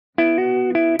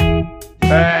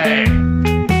Hey,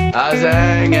 how's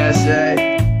hang, SA?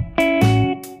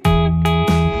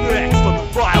 Next on the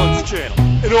Violence Channel,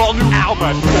 an all-new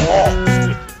album.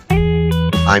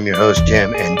 I'm your host,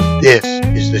 Jim, and this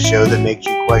is the show that makes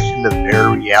you question the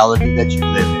very reality that you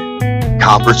live in.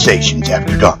 Conversations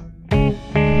After Dark.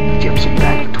 Jim sitting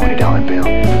back with a $20 bill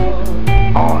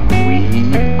on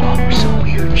weed. Oh, there's some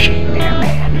weird shit there,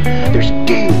 man. There's a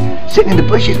dude sitting in the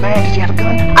bushes, man. Does he have a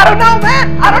gun? I don't know,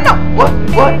 man. I don't know. What?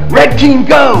 Red team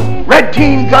go! Red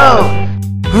team go!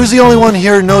 Who's the only one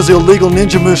here who knows the illegal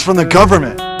ninja moves from the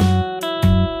government?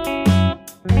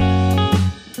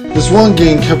 This one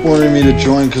gang kept wanting me to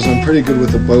join because I'm pretty good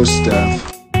with the bow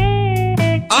staff.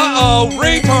 Uh-oh,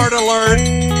 retard alert!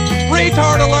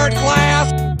 Retard alert,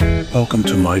 class! Welcome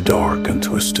to my dark and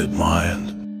twisted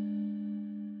mind.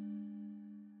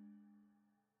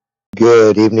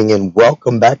 Good evening and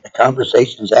welcome back to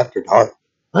Conversations After Dark.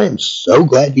 I am so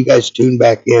glad you guys tuned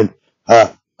back in.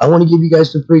 I want to give you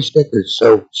guys some free stickers,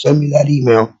 so send me that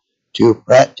email to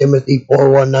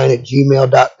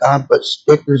pratttimothy419@gmail.com. Put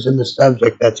stickers in the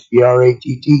subject. That's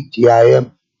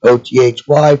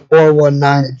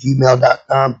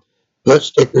pratttimothy419@gmail.com. Put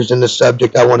stickers in the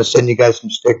subject. I want to send you guys some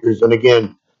stickers. And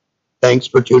again, thanks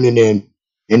for tuning in.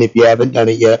 And if you haven't done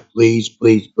it yet, please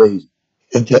hit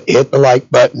the like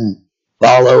button.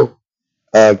 Follow.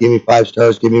 Give me 5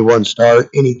 stars. Give me 1 star.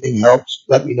 Anything helps.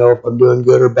 Let me know if I'm doing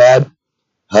good or bad.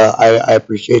 I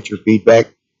appreciate your feedback.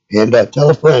 And tell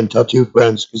a friend, tell 2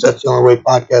 friends, because that's the only way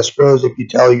podcast grows, if you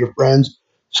tell your friends.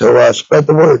 So spread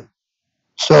the word.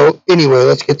 So anyway,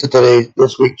 let's get to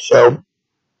this week's show.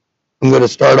 I'm going to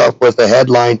start off with a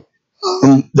headline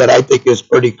that I think is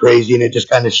pretty crazy, and it just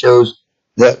kind of shows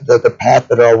the path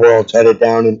that our world's headed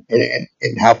down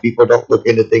and how people don't look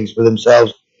into things for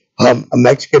themselves. A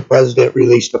Mexican president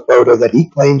released a photo that he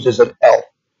claims is an elf.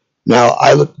 Now,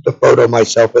 I looked at the photo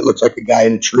myself. It looks like a guy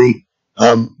in a tree.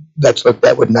 That's looked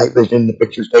at with night vision. The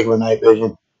picture's taken with night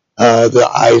vision. The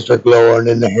eyes are glowing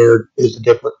and the hair is a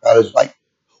different color. It's like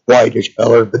whitish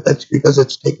color, but that's because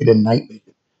it's taken in night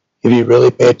vision, if you really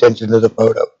pay attention to the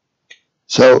photo.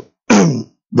 So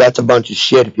that's a bunch of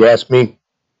shit, if you ask me.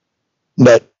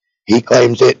 But he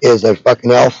claims it is a fucking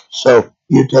elf. So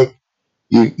you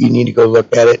need to go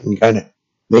look at it and kind of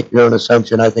make your own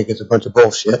assumption. I think it's a bunch of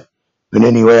bullshit. But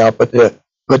anyway, I'll put the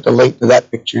link to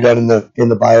that picture down in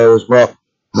the bio as well.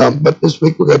 But this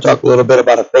week we're going to talk a little bit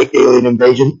about a fake alien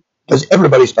invasion, because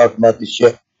everybody's talking about this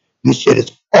shit. This shit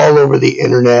is all over the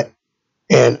internet,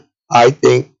 and I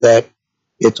think that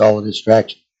it's all a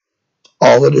distraction.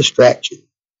 All a distraction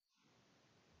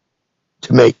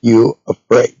to make you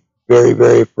afraid, very,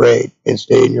 very afraid, and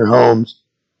stay in your homes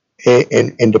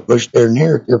and to push their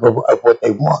narrative of what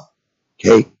they want.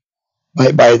 Okay,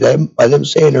 by them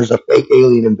saying there's a fake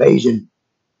alien invasion.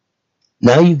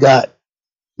 Now you got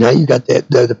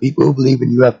the people who believe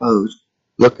in UFOs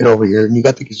looking over here, and you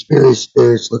got the conspiracy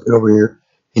theorists looking over here,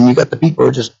 and you got the people who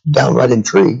are just downright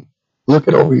intrigued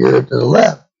looking over here to the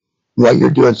left while you're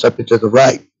doing something to the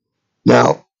right.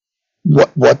 Now,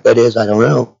 what that is, I don't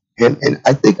know, and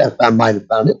I think I might have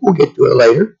found it. We'll get to it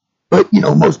later, but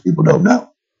most people don't know.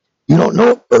 You don't know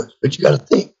it first, but you got to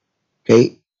think.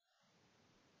 Okay,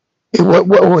 what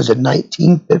was it?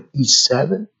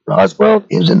 1957, Roswell?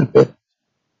 It was in the 50s.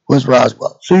 Was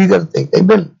Roswell. So you got to think they've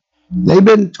been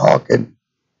talking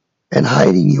and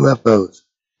hiding UFOs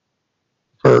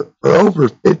for over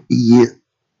 50 years.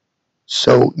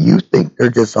 So you think they're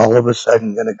just all of a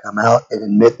sudden going to come out and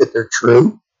admit that they're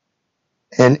true,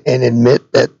 and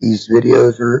admit that these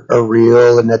videos are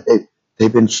real and that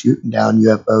they've been shooting down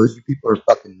UFOs? You people are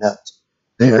fucking nuts.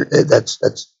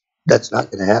 That's not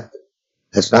going to happen.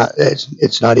 It's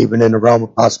not even in the realm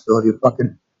of possibility of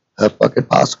fucking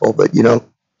possible. But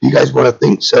you guys want to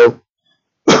think so.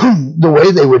 The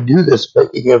way they would do this,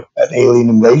 speaking of an alien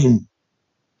invasion,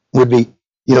 would be,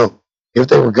 if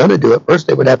they were going to do it, first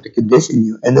they would have to condition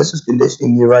you. And this is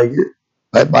conditioning you right here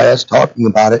by us talking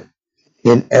about it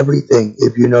in everything.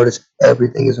 If you notice,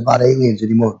 everything is about aliens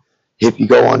anymore. If you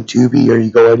go on Tubi or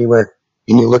you go anywhere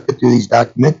and you look through these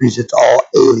documentaries, it's all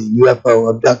alien, UFO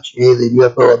abduction, alien,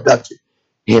 UFO abduction.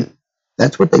 And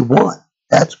that's what they want.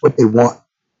 That's what they want.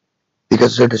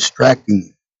 Because they're distracting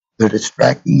you. They're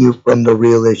distracting you from the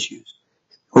real issues.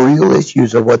 The real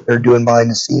issues are what they're doing behind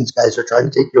the scenes, guys. They're trying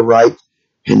to take your rights,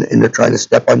 and they're trying to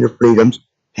step on your freedoms,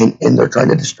 and they're trying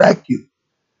to distract you.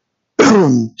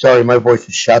 Sorry, my voice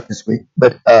is shot this week,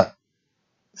 but I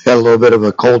got a little bit of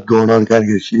a cold going on, kind of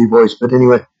get a shitty voice. But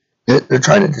anyway, they're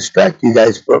trying to distract you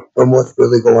guys from what's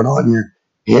really going on here.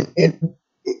 And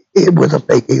it was a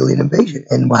fake alien invasion.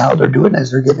 And how they're doing it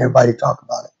is they're getting everybody to talk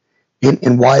about it.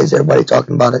 And why is everybody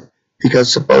talking about it?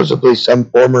 because supposedly some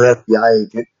former FBI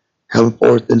agent come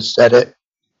forth and said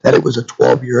that it was a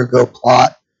 12-year ago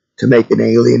plot to make an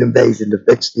alien invasion to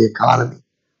fix the economy.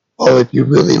 Well, if you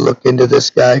really look into this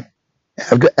guy,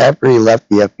 after he left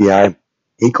the FBI,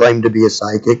 he claimed to be a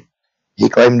psychic. He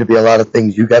claimed to be a lot of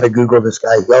things. You got to Google this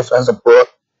guy. He also has a book,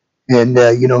 and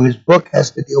his book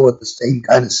has to deal with the same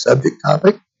kind of subject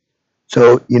topic.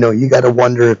 So you got to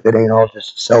wonder if it ain't all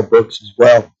just to sell books as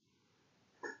well.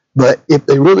 But if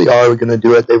they really are going to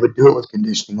do it, they would do it with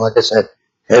conditioning. Like I said,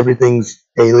 everything's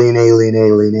alien, alien,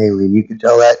 alien, alien. You can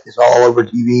tell that it's all over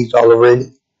TVs, all over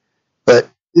anything. But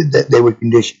they would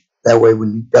condition. That way,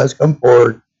 when he does come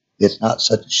forward, it's not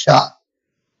such a shock.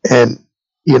 And,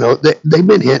 they've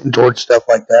been hinting towards stuff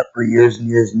like that for years and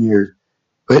years and years.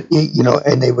 But,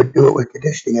 and they would do it with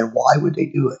conditioning. And why would they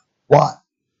do it? Why?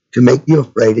 To make you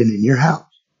afraid and in your house.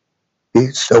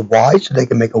 So why? So they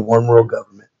can make a one world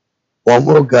government. One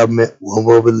world government, one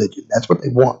world religion. That's what they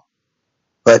want.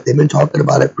 But they've been talking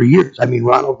about it for years. I mean,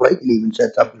 Ronald Reagan even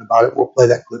said something about it. We'll play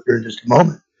that clip here in just a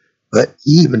moment. But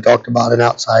he even talked about an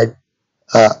outside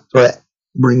threat,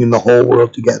 bringing the whole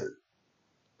world together.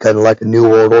 Kind of like a new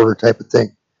world order type of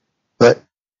thing.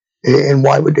 And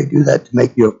why would they do that? To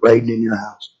make you afraid and in your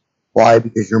house. Why?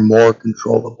 Because you're more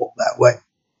controllable that way.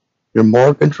 You're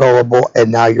more controllable,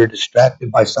 and now you're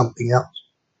distracted by something else.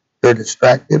 They're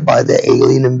distracted by the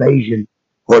alien invasion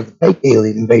or the fake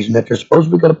alien invasion that they're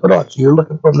supposedly going to put on. So you're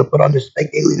looking for them to put on this fake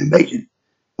alien invasion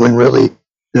when really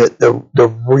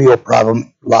the real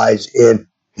problem lies in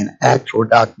an actual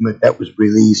document that was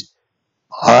released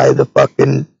by the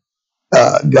fucking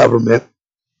government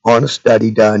on a study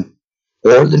done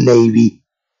for the Navy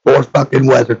for fucking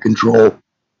weather control,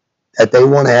 that they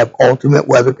want to have ultimate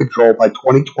weather control by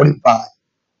 2025.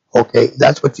 Okay,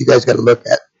 that's what you guys got to look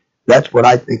at. That's what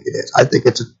I think it is. I think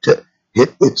it's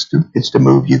to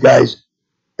move you guys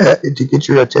to get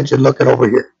your attention looking over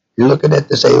here. You're looking at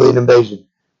this alien invasion,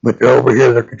 but they're over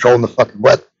here. They're controlling the fucking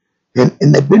weather, and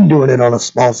they've been doing it on a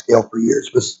small scale for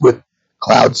years with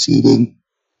cloud seeding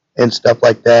and stuff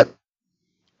like that.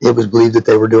 It was believed that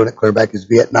they were doing it clear back as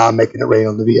Vietnam, making it rain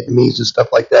on the Vietnamese and stuff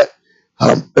like that.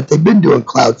 But they've been doing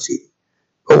cloud seeding.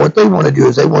 But what they want to do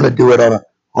is they want to do it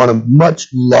on a much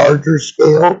larger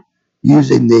scale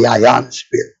using the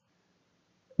ionosphere.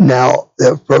 Now,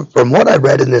 from what I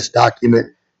read in this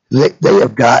document, they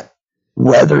have got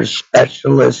weather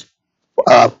specialist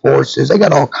forces. They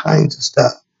got all kinds of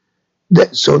stuff.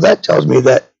 So that tells me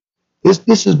that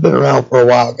this has been around for a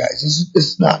while, guys. This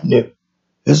is not new.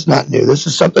 This is not new. This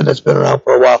is something that's been around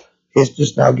for a while. It's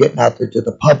just now getting out there to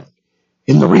the public.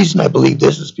 And the reason I believe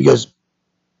this is because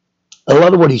a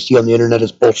lot of what you see on the internet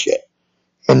is bullshit.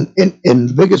 And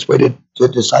the biggest way to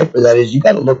decipher that is you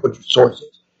got to look what your source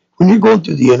is. When you're going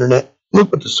through the internet,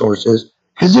 look what the source is.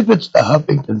 Because if it's the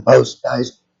Huffington Post,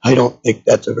 guys, I don't think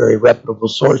that's a very reputable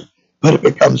source. But if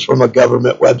it comes from a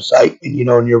government website and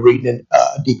you're reading a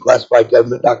declassified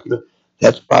government document,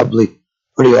 that's probably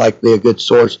pretty likely a good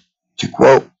source to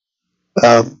quote.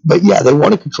 But yeah, they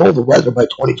want to control the weather by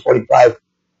 2025.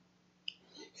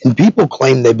 And people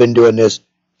claim they've been doing this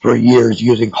for years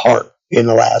using HAARP in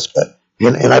Alaska.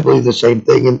 And I believe the same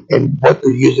thing. And what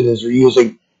they're using is they're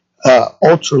using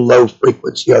ultra low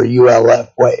frequency or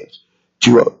ULF waves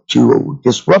to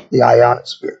disrupt the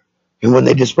ionosphere. And when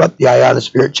they disrupt the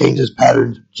ionosphere, it changes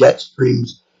patterns of jet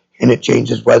streams and it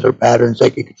changes weather patterns. They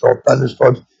can control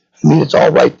thunderstorms. I mean, it's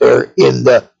all right there in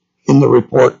the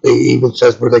report. They even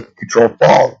says where they can control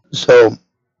fall. So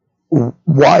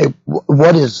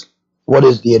what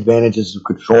is the advantages of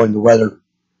controlling the weather?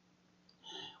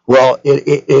 Well,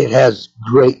 it has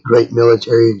great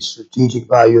military and strategic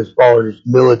value as far as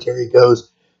military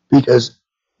goes, because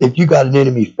if you got an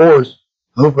enemy force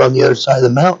over on the other side of the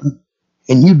mountain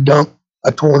and you dump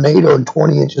a tornado and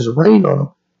 20 inches of rain on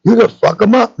them, you're going to fuck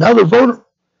them up. Now they're vulnerable.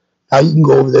 Now you can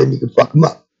go over there and you can fuck them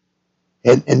up.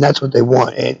 And that's what they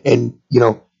want. And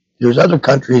there's other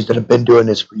countries that have been doing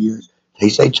this for years. They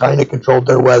say China controlled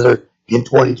their weather in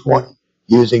 2020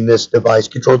 using this device,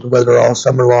 controlled the weather all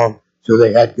summer long, so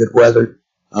they had good weather.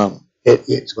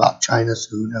 It's about China, so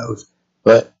who knows?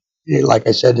 But like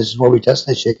I said, this is where we test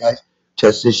this shit, guys.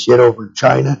 Test this shit over in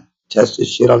China, test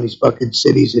this shit on these fucking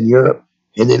cities in Europe,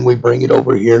 and then we bring it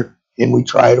over here and we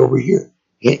try it over here.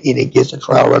 And it gets a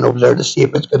trial run over there to see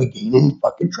if it's going to gain any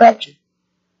fucking traction.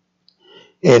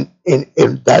 And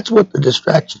that's what the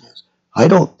distraction is. I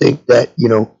don't think that,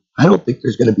 I don't think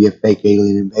there's going to be a fake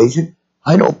alien invasion.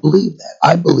 I don't believe that.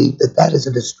 I believe that that is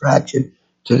a distraction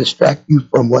to distract you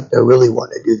from what they really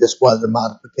want to do, this weather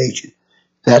modification.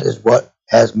 That is what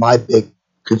has my big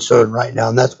concern right now.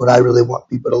 And that's what I really want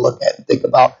people to look at and think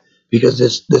about. because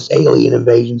this alien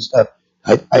invasion stuff,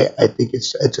 I think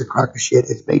it's a crock of shit.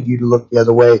 It's made you to look the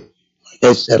other way. Like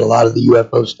I said, a lot of the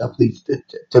UFO stuff leads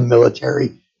to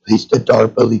military, leads to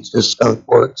DARPA, leads to skunk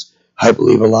works. I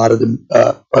believe a lot of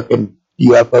the fucking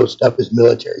UFO stuff is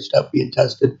military stuff being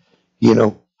tested. You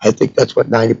know, I think that's what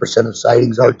 90% of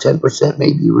sightings are. 10%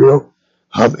 may be real.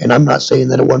 And I'm not saying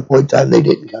that at one point in time they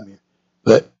didn't come here,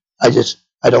 but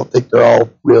I don't think they're all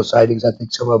real sightings. I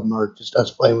think some of them are just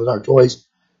us playing with our toys.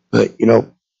 But, you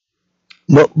know,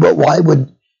 but why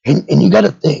would, and you got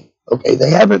to think, okay, they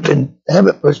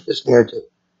haven't pushed this narrative.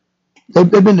 They've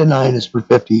been denying this for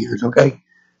 50 years, okay?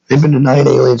 They've been denying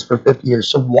aliens for 50 years.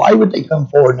 So why would they come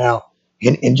forward now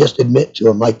and just admit to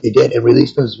them like they did and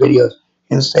release those videos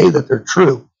and say that they're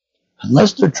true,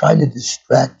 unless they're trying to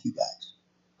distract you guys,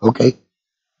 okay?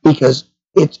 Because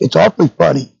it's awfully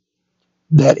funny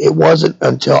that it wasn't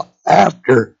until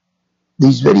after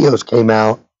these videos came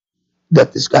out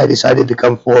that this guy decided to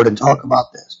come forward and talk about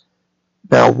this.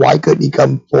 Now, why couldn't he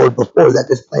come forward before that?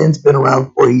 This plan's been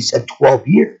around for, he said, 12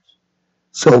 years.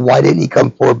 So why didn't he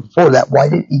come forward before that? Why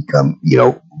didn't he come, you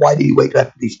know, why did he wait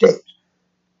after these days?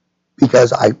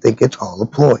 Because I think it's all a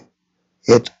ploy.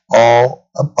 It's all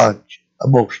a bunch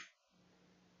of bullshit.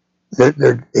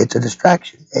 It's a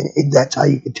distraction, and that's how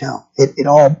you can tell. It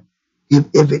all,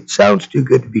 if it sounds too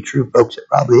good to be true, folks, it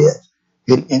probably is.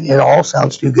 It all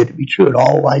sounds too good to be true. It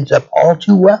all lines up all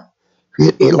too well.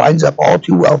 It lines up all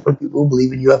too well for people who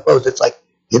believe in UFOs. It's like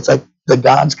the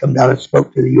gods come down and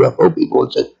spoke to the UFO people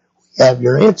and said, "We have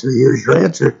your answer. Here's your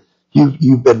answer.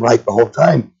 You've been right the whole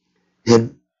time."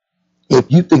 And if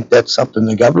you think that's something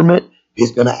the government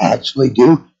is going to actually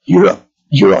do,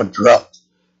 you're on drugs,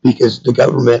 because the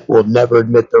government will never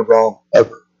admit they're wrong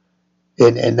ever.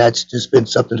 And that's just been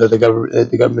something that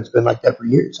the government's been like that for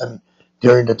years. I mean,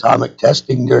 during atomic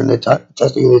testing, during the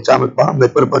testing of the atomic bomb, they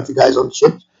put a bunch of guys on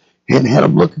ships and had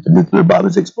them look at the nuclear bomb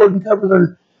as exploding,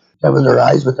 cover their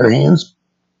eyes with their hands.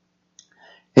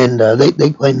 And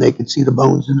they claimed they could see the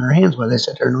bones in their hands while they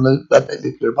sat there and let that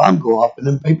nuclear bomb go off. And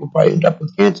then people probably end up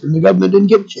with cancer, and the government didn't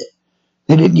give a shit.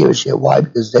 They didn't give a shit. Why?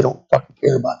 Because they don't fucking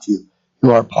care about you.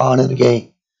 You are a pawn in the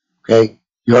game. Okay?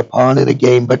 You're a pawn in a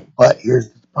game, but here's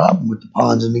the problem with the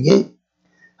pawns in the game.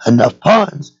 Enough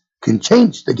pawns can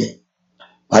change the game.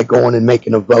 By going and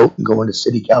making a vote and going to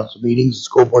city council meetings,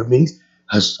 school board meetings,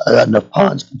 enough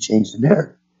pawns can change the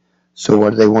narrative. So what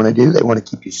do they want to do? They want to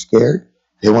keep you scared.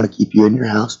 They want to keep you in your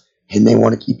house, and they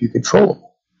want to keep you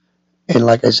controllable. And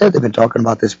like I said, they've been talking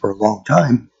about this for a long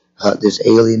time, this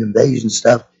alien invasion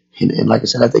stuff. And like I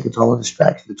said, I think it's all a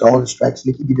distraction. It's all a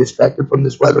distraction to keep you distracted from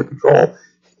this weather control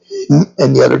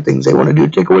and the other things they want to do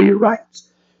to take away your rights.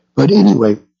 But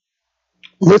anyway,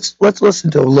 let's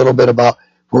listen to a little bit about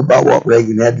what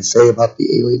Reagan had to say about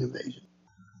the alien invasion.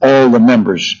 All the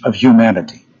members of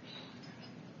humanity.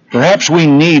 Perhaps we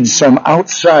need some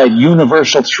outside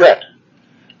universal threat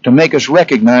to make us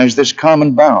recognize this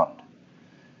common bound.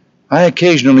 I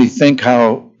occasionally think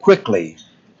how quickly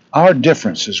our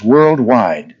differences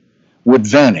worldwide would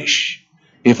vanish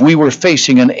if we were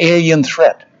facing an alien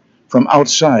threat from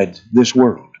outside this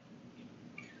world.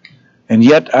 And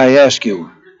yet, I ask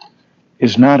you,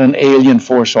 is not an alien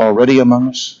force already among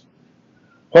us?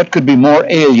 What could be more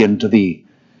alien to the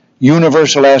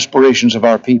universal aspirations of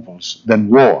our peoples than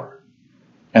war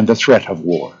and the threat of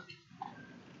war?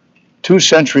 2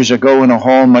 centuries ago, in a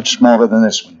hall much smaller than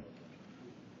this one,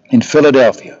 in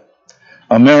Philadelphia,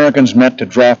 Americans met to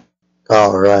draft.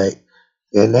 All right,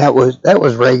 and that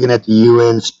was Reagan at the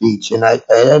UN speech, and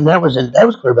that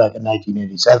was clear back in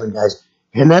 1987, guys.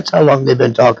 And that's how long they've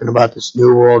been talking about this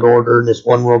new world order and this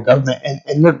one world government, and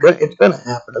it's going to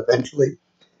happen eventually.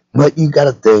 But you got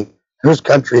to think, there's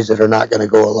countries that are not going to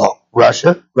go along.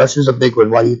 Russia's a big one.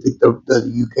 Why do you think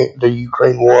the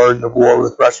Ukraine war and the war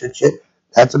with Russia and shit?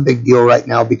 That's a big deal right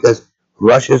now, because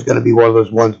Russia's going to be one of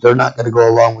those ones. They're not going to go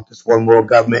along with this one world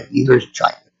government. Neither is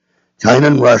China. China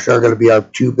and Russia are going to be our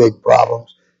 2 big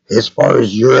problems. As far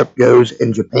as Europe goes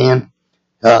and Japan,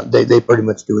 they pretty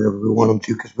much do whatever we want them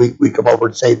to, because we come over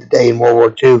and save the day in World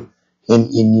War II,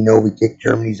 and you know, we kicked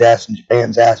Germany's ass and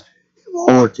Japan's ass in World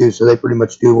War II. So they pretty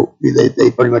much do.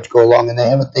 They pretty much go along, and they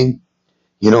have a thing.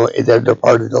 You know, they're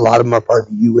part of, a lot of them are part of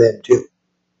the UN too,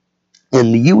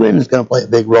 and the UN is going to play a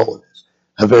big role in this,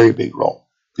 a very big role,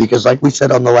 because like we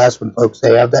said on the last one, folks,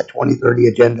 they have that 2030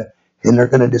 agenda, and they're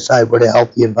going to decide what a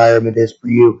healthy environment is for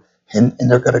you, and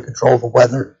they're going to control the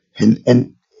weather,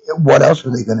 and what else are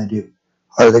they going to do?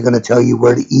 Are they going to tell you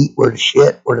where to eat, where to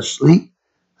shit, where to sleep?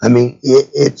 I mean,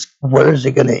 it's where is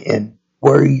it going to end?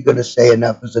 Where are you going to say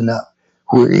enough is enough?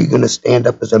 Where are you going to stand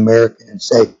up as American and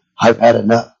say, I've had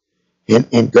enough?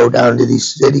 And go down to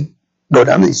these Go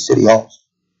down to these city halls.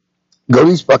 Go to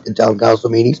these fucking town council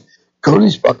meetings. Go to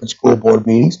these fucking school board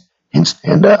meetings and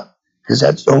stand up. Because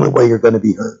that's the only way you're going to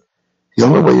be heard. The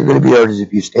only way you're going to be heard is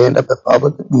if you stand up at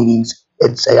public meetings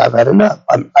and say, I've had enough.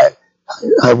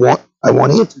 I want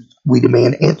answers. We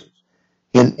demand answers.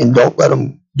 And don't let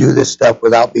them do this stuff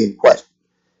without being questioned.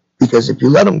 Because if you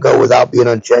let them go without being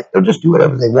unchecked, they'll just do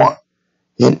whatever they want.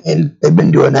 And they've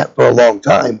been doing that for a long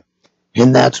time.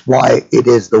 And that's why it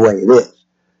is the way it is.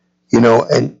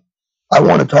 And I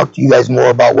want to talk to you guys more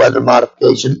about weather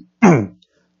modification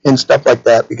and stuff like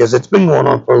that, because it's been going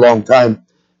on for a long time.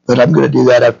 But I'm going to do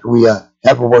that after we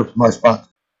have a word from our sponsor.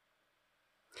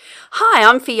 Hi,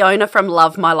 I'm Fiona from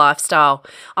Love My Lifestyle.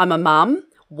 I'm a mum,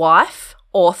 wife,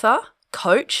 author,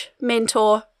 coach,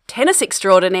 mentor, tennis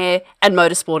extraordinaire, and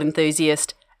motorsport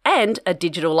enthusiast, and a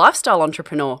digital lifestyle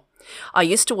entrepreneur. I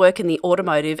used to work in the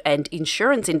automotive and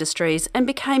insurance industries and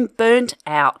became burnt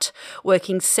out,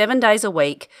 working 7 days a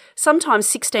week, sometimes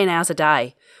 16 hours a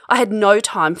day. I had no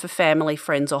time for family,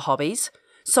 friends, or hobbies.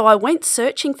 So I went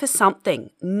searching for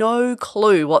something, no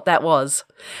clue what that was.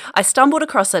 I stumbled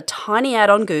across a tiny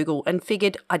ad on Google and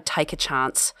figured I'd take a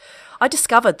chance. I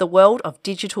discovered the world of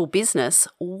digital business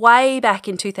way back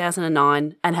in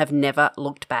 2009 and have never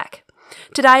looked back.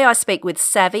 Today I speak with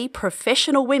savvy,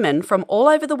 professional women from all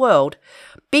over the world,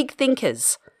 big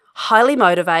thinkers, highly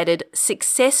motivated,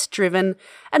 success-driven,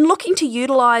 and looking to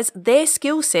utilise their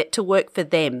skill set to work for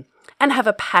them and have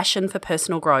a passion for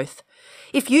personal growth.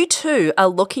 If you too are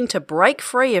looking to break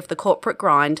free of the corporate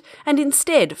grind and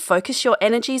instead focus your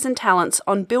energies and talents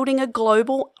on building a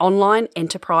global online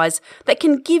enterprise that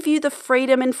can give you the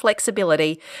freedom and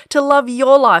flexibility to love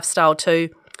your lifestyle too,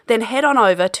 then head on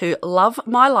over to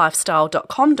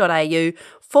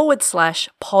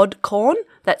lovemylifestyle.com.au/podcorn,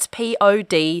 that's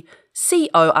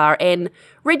PODCORN,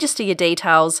 register your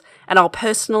details, and I'll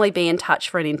personally be in touch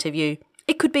for an interview.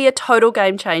 It could be a total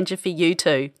game changer for you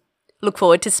too. Look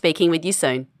forward to speaking with you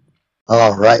soon.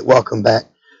 All right, welcome back.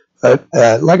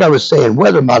 Like I was saying,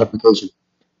 weather modification.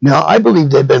 Now, I believe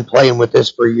they've been playing with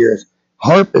this for years.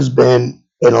 HAARP has been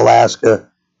in Alaska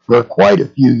for quite a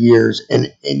few years,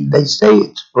 and they say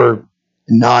it's for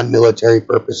non-military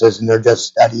purposes, and they're just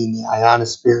studying the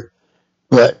ionosphere.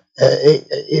 But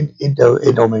it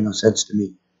don't make no sense to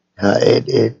me.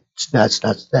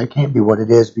 That can't be what it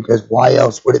is, because why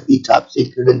else would it be top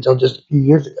secret until just a few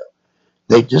years ago?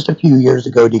 They just a few years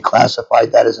ago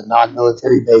declassified that as a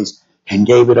non-military base and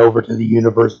gave it over to the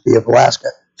University of Alaska.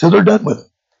 So they're done with it.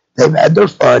 They've had their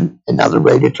fun, and now they're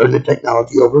ready to turn the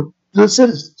technology over to the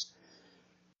citizens.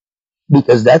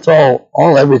 Because that's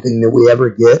everything that we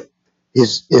ever get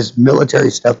is military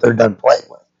stuff they're done playing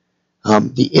with.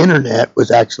 The internet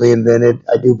was actually invented,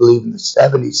 I do believe, in the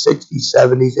 70s, 60s,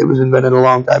 70s. It was invented a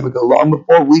long time ago, long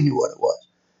before we knew what it was.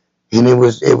 And it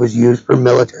was used for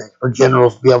military, for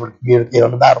generals to be able to communicate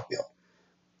on the battlefield.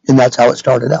 And that's how it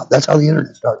started out. That's how the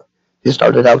internet started. It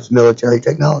started out as military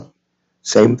technology.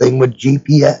 Same thing with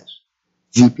GPS.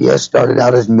 GPS started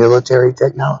out as military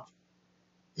technology.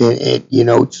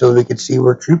 So we could see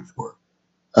where troops were.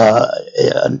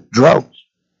 Drones.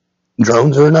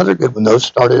 Drones are another good one. Those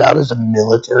started out as a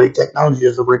military technology,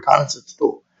 as a reconnaissance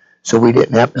tool. So we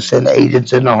didn't have to send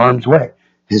agents into harm's way.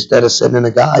 Instead of sending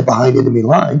a guy behind enemy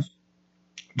lines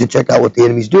to check out what the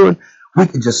enemy's doing, we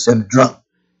could just send a drone.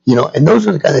 And those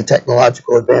are the kind of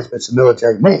technological advancements the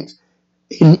military makes.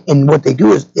 And what they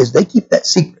do is they keep that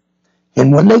secret.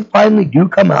 And when they finally do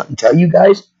come out and tell you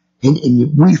guys, and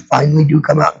we finally do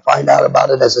come out and find out about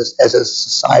it as a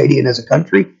society and as a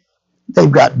country,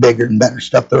 they've got bigger and better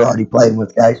stuff they're already playing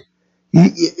with, guys.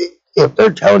 If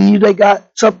they're telling you they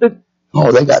got something,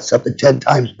 they got something 10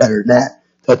 times better than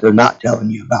that they're not telling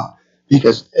you about,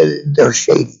 because they're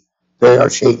shady. They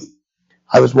are shady.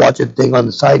 I was watching a thing on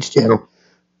the Science Channel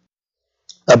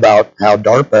about how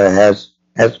DARPA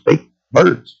has fake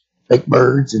birds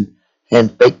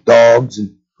and fake dogs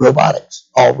and robotics,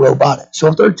 all robotics. So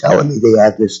if they're telling me they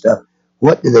have this stuff,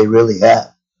 what do they really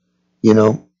have?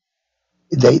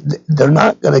 They're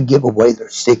not going to give away their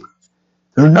secrets.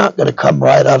 They're not going to come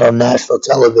right out on national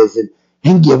television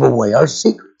and give away our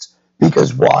secrets.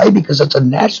 Because why? Because it's a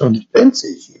national defense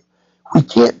issue. We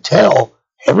can't tell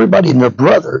everybody and their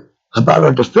brother about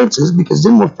our defenses, because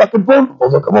then we're fucking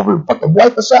vulnerable. They'll come over and fucking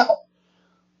wipe us out.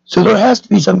 So there has to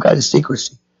be some kind of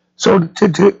secrecy. So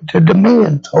to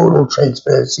demand total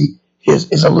transparency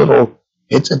is a little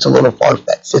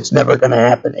far-fetched. It's never going to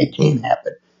happen. It can't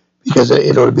happen, because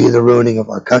it'll be the ruining of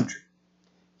our country.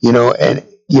 And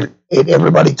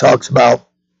everybody talks about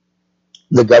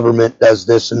the government does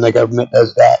this and the government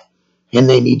does that, and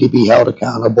they need to be held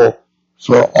accountable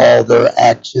for all their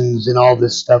actions and all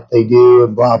this stuff they do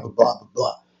and blah, blah, blah, blah,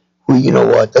 blah. Well, you know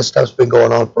what? That stuff's been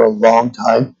going on for a long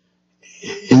time.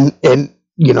 And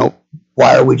you know,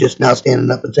 why are we just now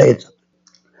standing up and saying something?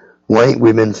 Why ain't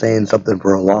we been saying something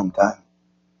for a long time?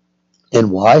 And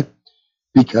why?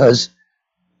 Because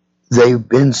they've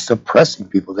been suppressing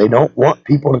people. They don't want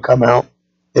people to come out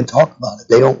and talk about it.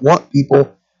 They don't want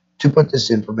people to put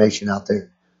this information out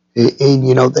there. And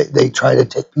you know, they try to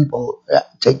take people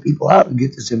out and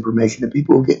get this information. And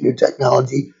people who get new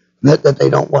technology that they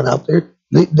don't want out there,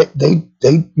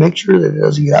 they make sure that it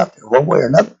doesn't get out there one way or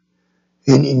another.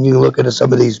 And you look at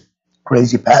some of these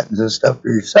crazy patents and stuff for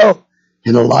yourself,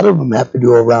 and a lot of them have to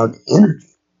do around energy,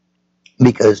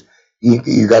 because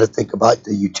you got to think about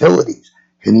the utilities,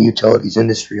 and the utilities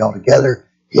industry altogether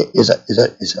is a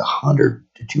 $100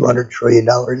 to $200 trillion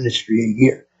industry a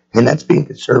year, and that's being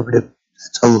conservative.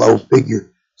 That's a low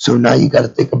figure. So now you got to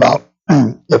think about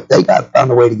if they got found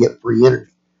a way to get free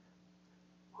energy,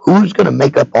 who's going to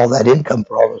make up all that income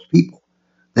for all those people?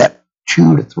 That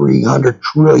 $200 to $300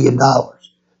 trillion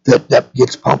that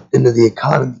gets pumped into the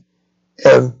economy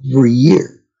every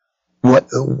year.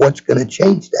 What's going to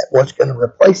change that? What's going to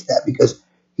replace that? Because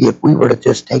if we were to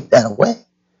just take that away,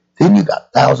 then you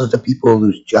got thousands of people who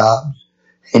lose jobs,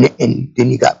 and then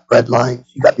you got bread lines.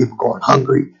 You got people going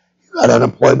hungry. You got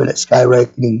unemployment at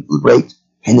skyrocketing rates,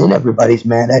 and then everybody's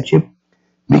mad at you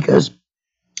because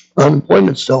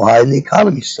unemployment's so high and the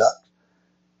economy sucks.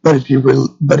 But if you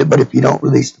don't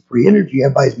release the free energy,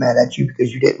 everybody's mad at you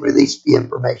because you didn't release the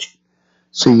information.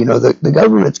 So, you know, the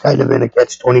government's kind of in a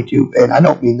catch-22, and I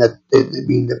don't mean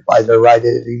that by their right at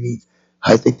any means.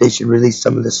 I think they should release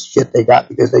some of this shit they got,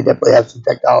 because they definitely have some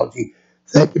technology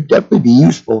that could definitely be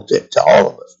useful to all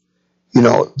of us. You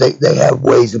know, they have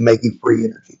ways of making free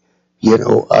energy. You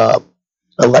know,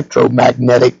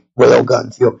 electromagnetic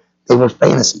railguns, you know, they were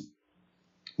fantasy.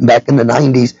 Back in the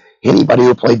 90s, anybody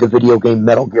who played the video game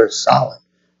Metal Gear Solid,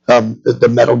 the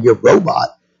Metal Gear robot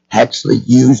actually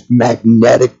used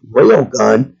magnetic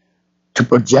railgun to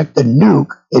project a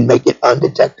nuke and make it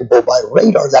undetectable by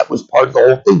radar. That was part of the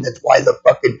whole thing. That's why the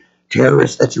fucking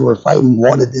terrorists that you were fighting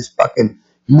wanted this fucking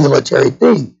military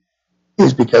thing,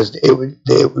 is because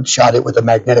they would shot it with a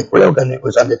magnetic railgun. It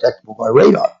was undetectable by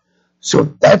radar. So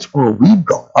that's where we've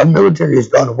gone. Our military has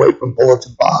gone away from bullets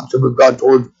and bombs, and we've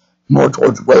gone more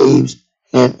towards waves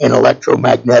and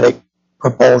electromagnetic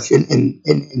propulsion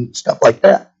and stuff like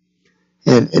that.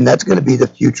 And that's going to be the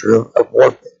future of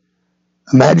warfare.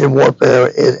 Imagine warfare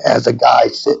as a guy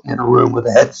sitting in a room with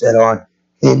a headset on,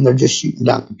 and they're just shooting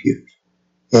down computers.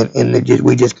 And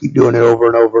we just keep doing it over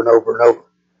and over and over and over.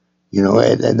 You know,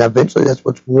 and eventually that's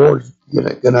what war's going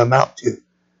to amount to.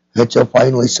 Until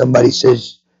finally somebody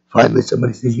says,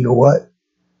 you know what?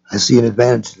 I see an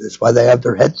advantage to this. Why they have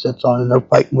their headsets on and they're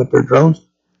fighting with their drones,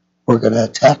 we're going to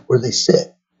attack where they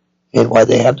sit. And why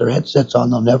they have their headsets on,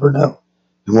 they'll never know.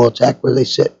 And we'll attack where they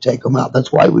sit, take them out.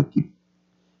 That's why we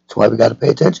got to pay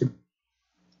attention.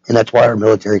 And that's why our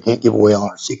military can't give away all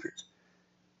our secrets.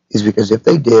 Is because if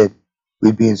they did,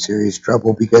 we'd be in serious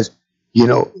trouble, because, you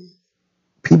know,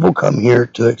 people come here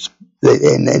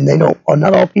and they don't,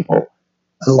 not all people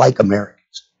like Americans.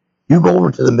 You go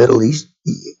over to the Middle East,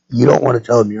 you don't want to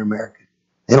tell them you're American.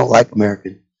 They don't like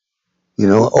American. You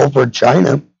know, over in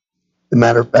China, as a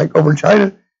matter of fact, over in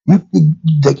China,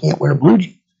 they can't wear blue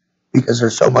jeans because they're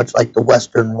so much like the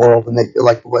Western world, and they feel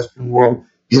like the Western world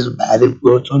is a bad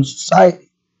influence on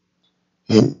society.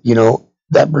 And, you know,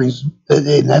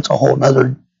 and that's a whole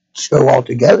nother show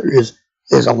altogether, is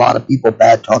a lot of people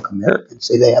bad talk Americans,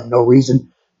 say they have no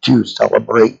reason to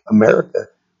celebrate America.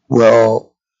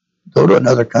 Well, go to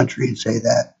another country and say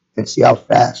that, and see how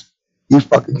fast you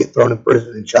fucking get thrown in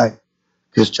prison in China.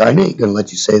 Because China ain't going to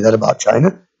let you say that about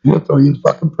China. They'll throw you in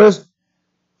fucking prison.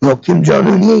 You know, Kim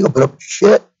Jong-un, he ain't going to put up with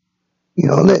your shit. You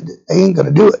know, they ain't going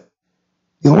to do it.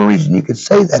 The only reason you can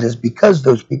say that is because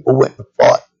those people went and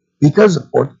fought. Because of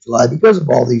 4th of July. Because of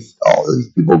all these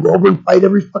people go over and fight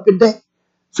every fucking day.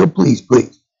 So please,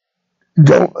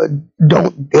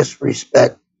 don't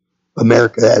disrespect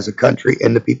America as a country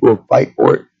and the people who fight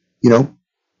for it. You know,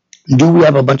 do we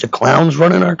have a bunch of clowns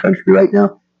running our country right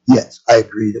now? Yes, I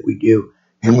agree that we do.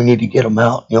 And we need to get them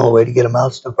out. The only way to get them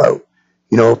out is to vote.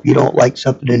 You know, if you don't like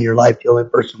something in your life, the only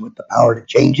person with the power to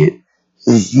change it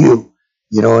is you.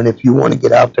 You know, and if you want to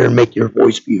get out there and make your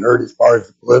voice be heard as far as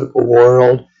the political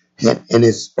world and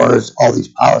as far as all these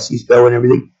policies go and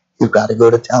everything, you've got to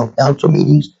go to town council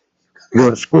meetings. You've got to go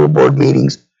to school board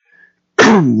meetings.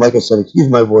 Like I said, excuse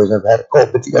my voice, I've had a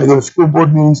cold, but you got to go to school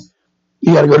board meetings.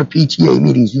 You got to go to PTA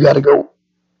meetings. You got to go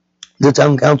to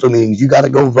town council meetings. You got to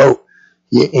go vote.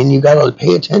 And you got to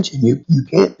pay attention. You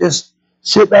can't just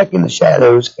sit back in the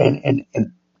shadows and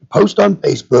post on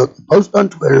Facebook, post on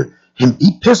Twitter, and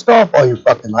be pissed off all your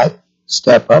fucking life.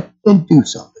 Step up and do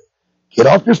something. Get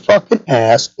off your fucking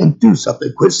ass and do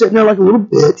something. Quit sitting there like a little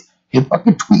bitch and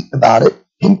fucking tweeting about it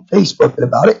and Facebooking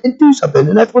about it and do something.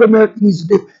 And that's what America needs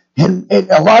to do. And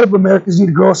a lot of Americans need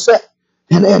to grow a set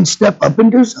and step up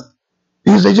and do something.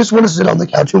 Because they just want to sit on the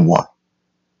couch and whine.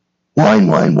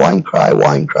 Whine, cry.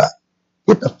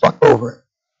 Get the fuck over it.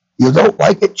 You don't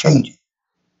like it, change it.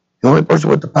 The only person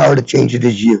with the power to change it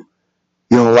is you.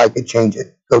 You don't like it, change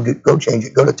it. Go change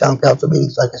it. Go to town council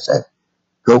meetings, like I said.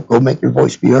 Go make your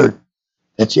voice be heard.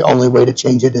 That's the only way to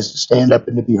change it, is to stand up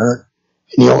and to be heard.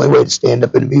 And the only way to stand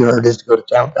up and to be heard is to go to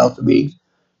town council meetings,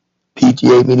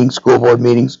 PTA meetings, school board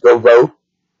meetings, go vote.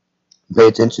 Pay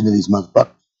attention to these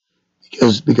motherfuckers.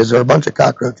 Because they're a bunch of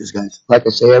cockroaches, guys. Like I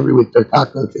say every week, they're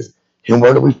cockroaches. And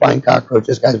where do we find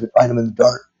cockroaches, guys? We find them in the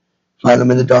dark. Find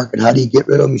them in the dark. And how do you get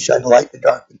rid of them? You shine the light in the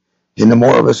dark. And the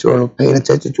more of us who are paying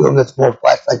attention to them, that's more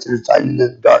flashlights that are shining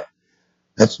in the dark.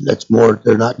 That's more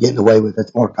they're not getting away with.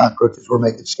 That's more cockroaches we're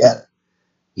making scatter.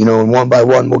 You know, and one by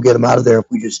one, we'll get them out of there if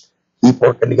we just keep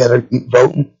working together, keep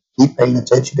voting, keep paying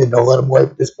attention, and don't let them away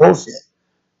with this bullshit.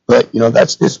 But, you know,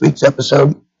 that's this week's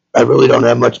episode. I really don't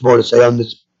have much more to say on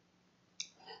this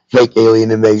fake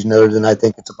alien invasion other than I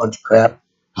think it's a bunch of crap.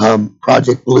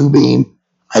 Project Bluebeam,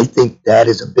 I think that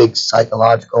is a big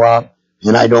psychological op,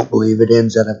 and I don't believe it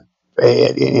ends at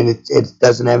it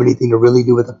doesn't have anything to really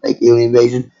do with the fake alien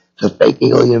invasion. The fake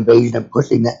alien invasion and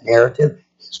pushing that narrative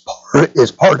is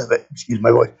part of it. Excuse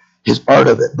my voice. Is part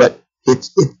of it, but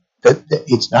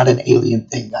it's not an alien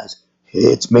thing, guys.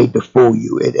 It's made to fool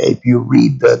you. If you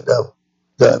read the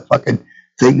fucking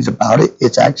things about it,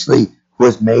 it's actually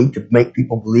was made to make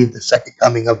people believe the second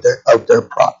coming of their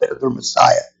prophet, of their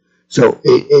Messiah. So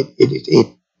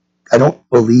I don't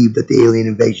believe that the alien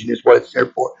invasion is what it's there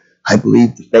for. I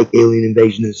believe the fake alien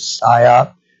invasion is a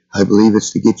psyop. I believe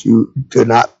it's to get you to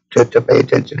not to pay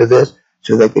attention to this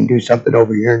so they can do something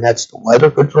over here, and that's the weather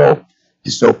control.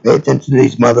 So pay attention to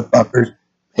these motherfuckers.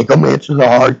 Make them answer the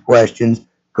hard questions.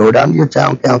 Go down to your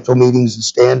town council meetings and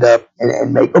stand up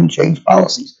and make them change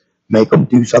policies. Make them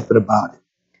do something about it.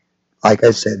 Like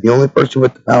I said, the only person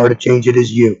with the power to change it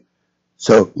is you.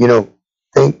 So, you know,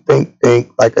 think.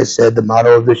 Like I said, the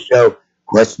motto of this show,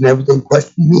 question everything,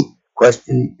 question me,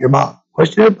 question your mom,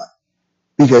 question everybody.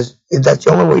 Because that's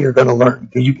the only way you're going to learn.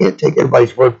 Because you can't take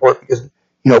everybody's word for it because,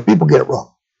 you know, people get it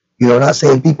wrong. You know, I'm not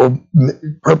saying people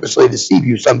purposely deceive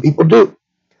you. Some people do.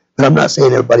 But I'm not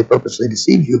saying everybody purposely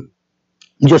deceives you.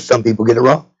 Just some people get it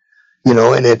wrong. You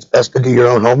know, and it's best to do your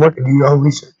own homework and do your own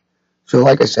research. So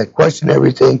like I said, question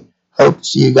everything. I hope to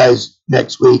see you guys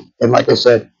next week. And like I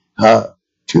said,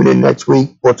 tune in next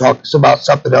week. We'll talk about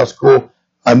something else cool.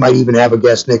 I might even have a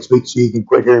guest next week so you can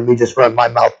quit hearing me just run my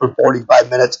mouth for 45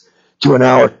 minutes to an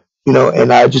hour. You know,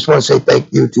 and I just want to say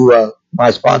thank you to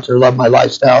my sponsor, Love My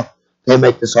Lifestyle. They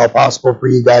make this all possible for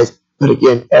you guys. But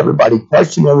again, everybody,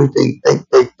 question everything.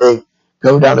 Think.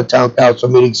 Go down to town council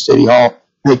meetings, city hall.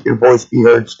 Make your voice be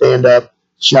heard. Stand up.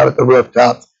 Shout at the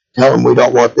rooftops. Tell them we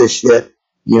don't want this shit.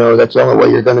 You know, that's the only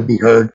way you're going to be heard.